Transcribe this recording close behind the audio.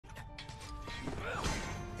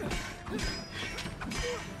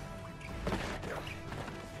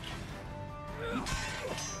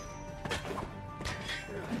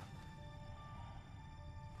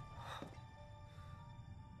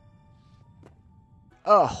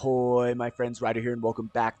Ahoy, my friends, Ryder here, and welcome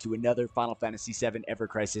back to another Final Fantasy VII Ever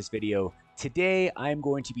Crisis video. Today, I'm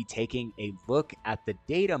going to be taking a look at the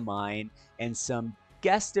data mine and some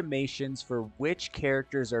guesstimations for which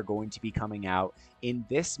characters are going to be coming out in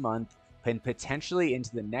this month and potentially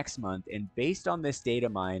into the next month. And based on this data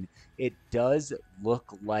mine, it does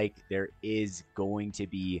look like there is going to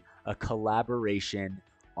be a collaboration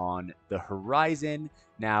on the horizon.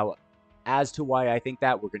 Now, as to why I think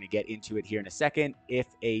that, we're going to get into it here in a second. If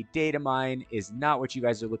a data mine is not what you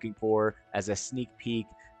guys are looking for as a sneak peek,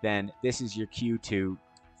 then this is your cue to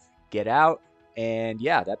get out. And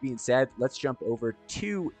yeah, that being said, let's jump over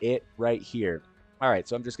to it right here. All right,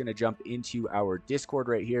 so I'm just going to jump into our Discord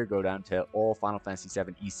right here, go down to all Final Fantasy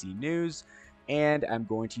VII EC news, and I'm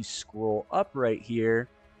going to scroll up right here.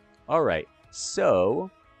 All right,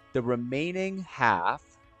 so the remaining half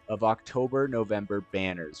of October, November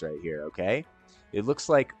banners right here, okay? It looks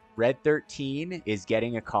like Red 13 is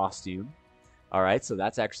getting a costume. All right, so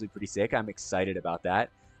that's actually pretty sick. I'm excited about that.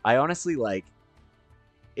 I honestly like,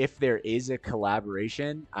 if there is a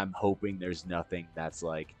collaboration, I'm hoping there's nothing that's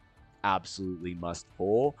like absolutely must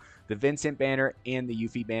pull. The Vincent banner and the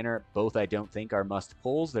Yuffie banner, both I don't think are must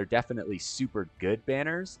pulls. They're definitely super good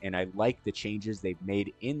banners, and I like the changes they've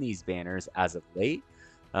made in these banners as of late.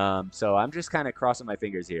 So I'm just kind of crossing my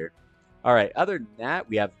fingers here. All right, other than that,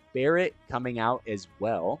 we have Barrett coming out as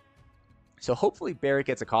well. So hopefully Barrett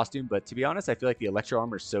gets a costume, but to be honest, I feel like the Electro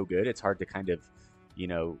Armor is so good, it's hard to kind of,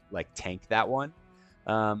 like tank that one.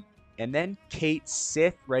 And then Kate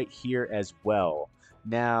Sith right here as well.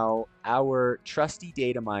 Now, our trusty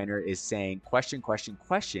data miner is saying, question, question,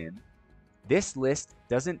 question. This list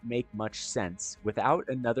doesn't make much sense without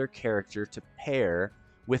another character to pair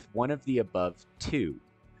with one of the above two,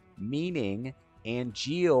 meaning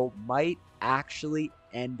Angeal might actually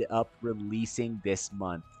end up releasing this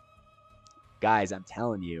month. Guys, I'm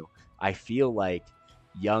telling you, I feel like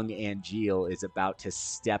young Angeal is about to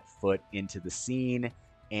step foot into the scene,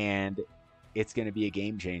 and it's going to be a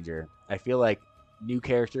game changer. I feel like new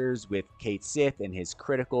characters with Kate Sith and his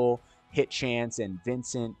critical hit chance, and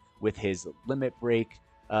Vincent with his limit break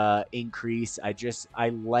increase. I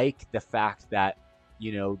like the fact that,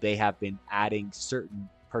 they have been adding certain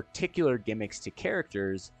particular gimmicks to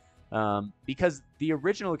characters, because the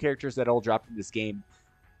original characters that all dropped in this game,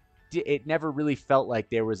 it never really felt like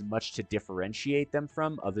there was much to differentiate them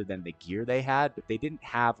from other than the gear they had, but they didn't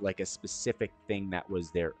have like a specific thing that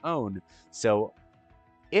was their own. So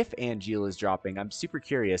if Angeal is dropping, I'm super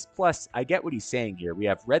curious. Plus, I get what he's saying here. We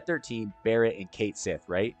have Red 13, Barrett, and Kate Sith,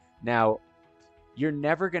 right? Now, you're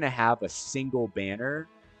never going to have a single banner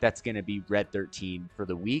that's going to be Red 13 for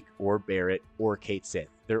the week, or Barrett, or Kate Sith.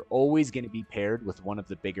 They're always going to be paired with one of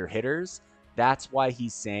the bigger hitters. That's why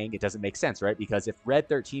he's saying it doesn't make sense, right? Because if Red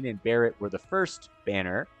 13 and Barrett were the first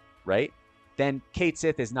banner, right, then Kate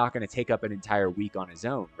Sith is not going to take up an entire week on his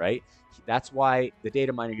own, right? That's why the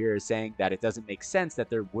data miner here is saying that it doesn't make sense that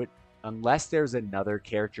there would, unless there's another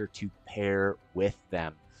character to pair with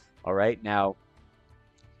them. All right, now,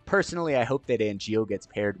 personally, I hope that Angeal gets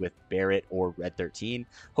paired with Barrett or Red 13.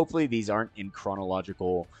 Hopefully, these aren't in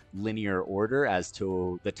chronological linear order as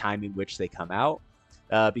to the time in which they come out,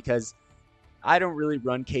 because I don't really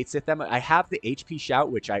run Kate Sith that much. I have the HP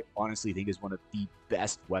Shout, which I honestly think is one of the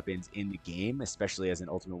best weapons in the game, especially as an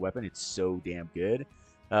ultimate weapon. It's so damn good.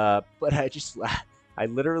 But I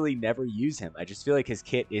literally never use him. I just feel like his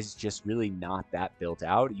kit is just really not that built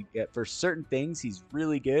out. You get, for certain things, he's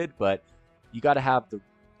really good, but you got to have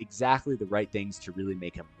exactly the right things to really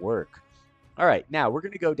make him work. All right, now we're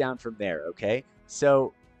going to go down from there, okay?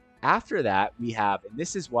 So after that, we have, and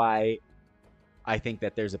this is why I think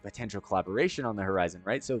that there's a potential collaboration on the horizon,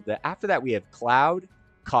 right? So after that, we have Cloud,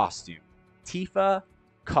 costume. Tifa,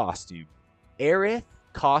 costume. Aerith,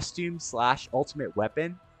 costume / ultimate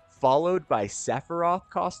weapon, followed by Sephiroth,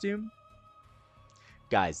 costume.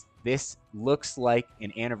 Guys, this looks like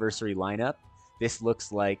an anniversary lineup. This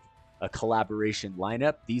looks like a collaboration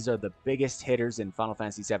lineup. These are the biggest hitters in Final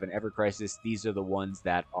Fantasy VII Ever Crisis. These are the ones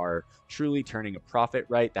that are truly turning a profit,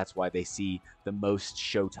 right? That's why they see the most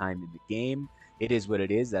showtime in the game. It is what it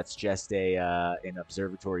is. That's just an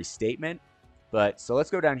observatory statement. But so let's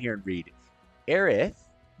go down here and read. Aerith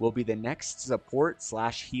will be the next support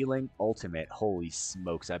 / healing ultimate. Holy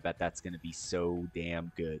smokes, I bet that's going to be so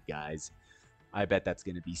damn good, guys. I bet that's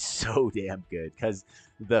going to be so damn good, because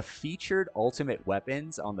the featured ultimate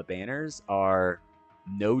weapons on the banners are,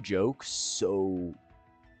 no joke, so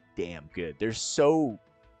damn good. They're so,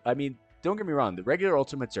 I mean, don't get me wrong, the regular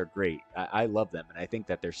ultimates are great. I love them, and I think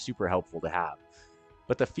that they're super helpful to have.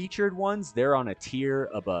 But the featured ones, they're on a tier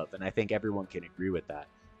above, and I think everyone can agree with that.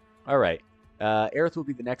 All right. Aerith will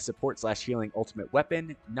be the next support/healing ultimate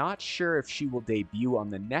weapon. Not sure if she will debut on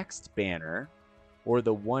the next banner or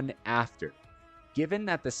the one after. Given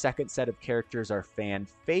that the second set of characters are fan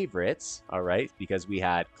favorites, all right, because we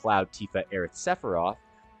had Cloud, Tifa, Aerith, Sephiroth,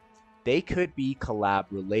 they could be collab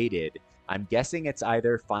related. I'm guessing it's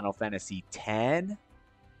either Final Fantasy X.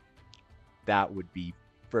 That would be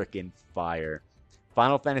freaking fire.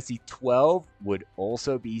 Final Fantasy XII would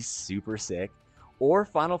also be super sick. Or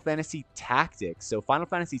Final Fantasy Tactics. So Final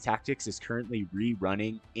Fantasy Tactics is currently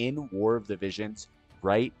rerunning in War of the Visions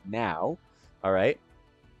right now. All right.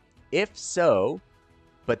 If so,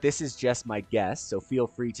 but this is just my guess, so feel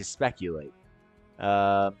free to speculate.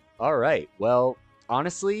 All right. Well,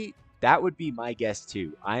 honestly, that would be my guess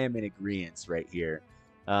too. I am in agreement right here.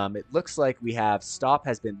 It looks like we have stop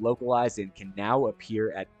has been localized and can now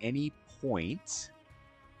appear at any point.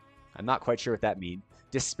 I'm not quite sure what that means.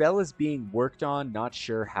 Dispel is being worked on. Not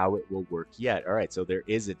sure how it will work yet. All right, so there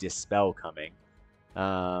is a dispel coming.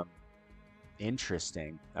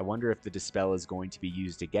 Interesting. I wonder if the dispel is going to be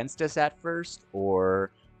used against us at first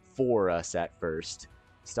or for us at first.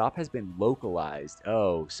 Stop has been localized.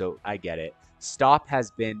 Oh, so I get it. Stop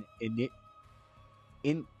has been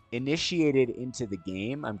initiated into the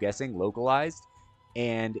game, I'm guessing, localized,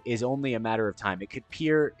 and is only a matter of time. It could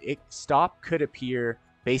appear, Stop could appear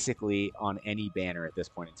basically on any banner at this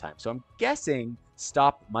point in time. So I'm guessing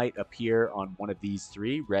Stop might appear on one of these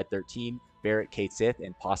three, Red 13, Barrett, Kate Sith,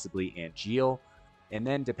 and possibly Angeal. And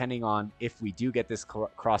then depending on if we do get this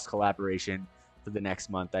cross collaboration for the next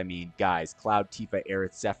month, I mean, guys, Cloud, Tifa,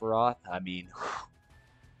 Aerith, Sephiroth, I mean,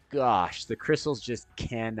 gosh, the crystals just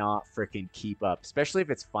cannot freaking keep up, especially if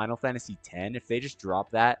it's Final Fantasy X. If they just drop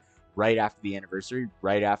that right after the anniversary,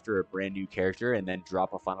 right after a brand new character, and then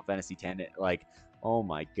drop a Final Fantasy X, like, oh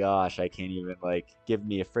my gosh, I can't even, like, give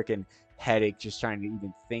me a freaking headache just trying to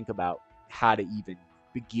even think about how to even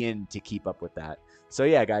begin to keep up with that. So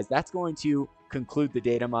yeah, guys, that's going to conclude the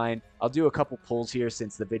data mine. I'll do a couple pulls here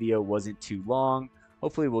since the video wasn't too long.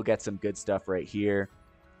 Hopefully we'll get some good stuff right here.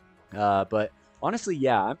 But honestly,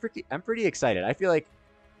 yeah, I'm pretty excited. I feel like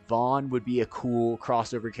Vaughn would be a cool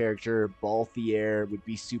crossover character. Balthier would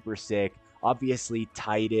be super sick. Obviously,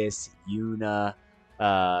 Titus, Yuna,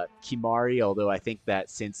 Kimari, although I think that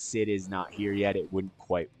since Sid is not here yet, it wouldn't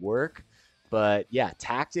quite work. But yeah,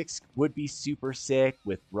 Tactics would be super sick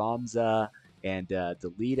with Ramza and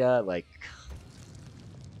Delita. Like,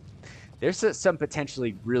 there's some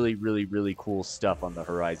potentially really, really, really cool stuff on the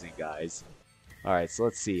horizon, guys. All right, so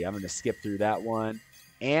let's see. I'm going to skip through that one.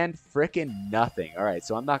 And frickin' nothing. All right,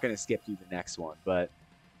 so I'm not going to skip through the next one. But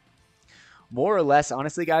more or less,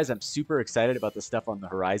 honestly, guys, I'm super excited about the stuff on the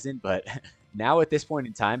horizon. But now at this point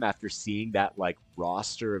in time, after seeing that, like,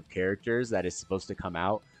 roster of characters that is supposed to come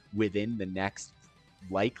out within the next,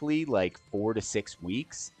 likely, like, 4 to 6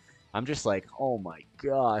 weeks, I'm just like, oh my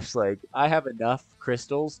gosh, like, I have enough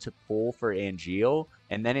crystals to pull for Angeal,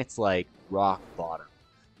 and then it's like rock bottom,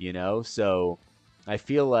 you know? So I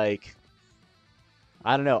feel like,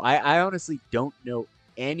 I don't know. I honestly don't know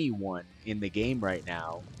anyone in the game right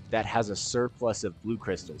now that has a surplus of blue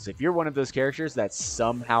crystals. If you're one of those characters that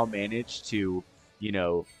somehow managed to, you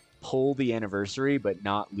know, pull the anniversary but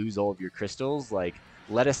not lose all of your crystals, like,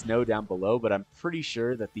 let us know down below. But I'm pretty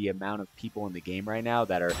sure that the amount of people in the game right now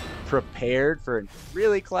that are prepared for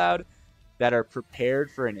Cloud, that are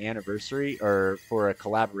prepared for an anniversary or for a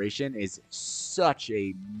collaboration is such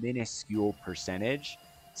a minuscule percentage.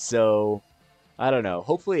 So I don't know.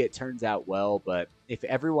 Hopefully it turns out well, but if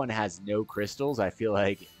everyone has no crystals, I feel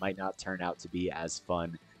like it might not turn out to be as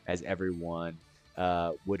fun as everyone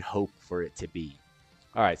would hope for it to be.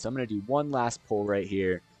 All right, so I'm going to do one last pull right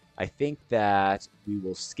here. I think that we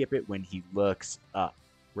will skip it when he looks up.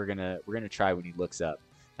 We're gonna try when he looks up.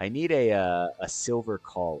 I need a silver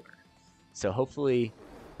collar. So hopefully,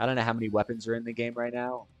 I don't know how many weapons are in the game right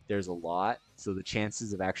now. There's a lot, so the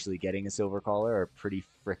chances of actually getting a silver collar are pretty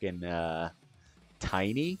freaking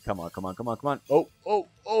tiny. Come on, come on, come on, come on. Oh, oh,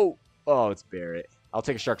 oh. Oh, it's Barrett. I'll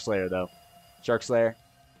take a Shark Slayer, though. Shark Slayer.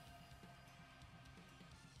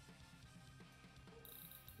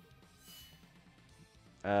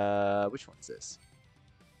 Which one's this?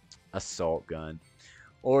 Assault gun.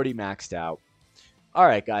 Already maxed out. All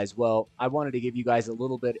right, guys. Well, I wanted to give you guys a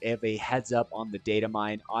little bit of a heads up on the data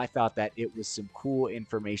mine. I thought that it was some cool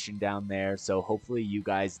information down there, so hopefully you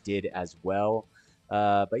guys did as well.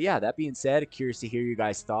 But yeah, that being said, curious to hear your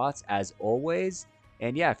guys' thoughts as always.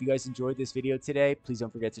 And yeah, if you guys enjoyed this video today, please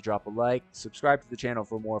don't forget to drop a like, subscribe to the channel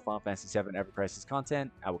for more Final Fantasy VII Ever Crisis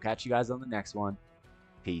content. I will catch you guys on the next one.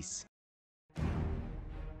 Peace.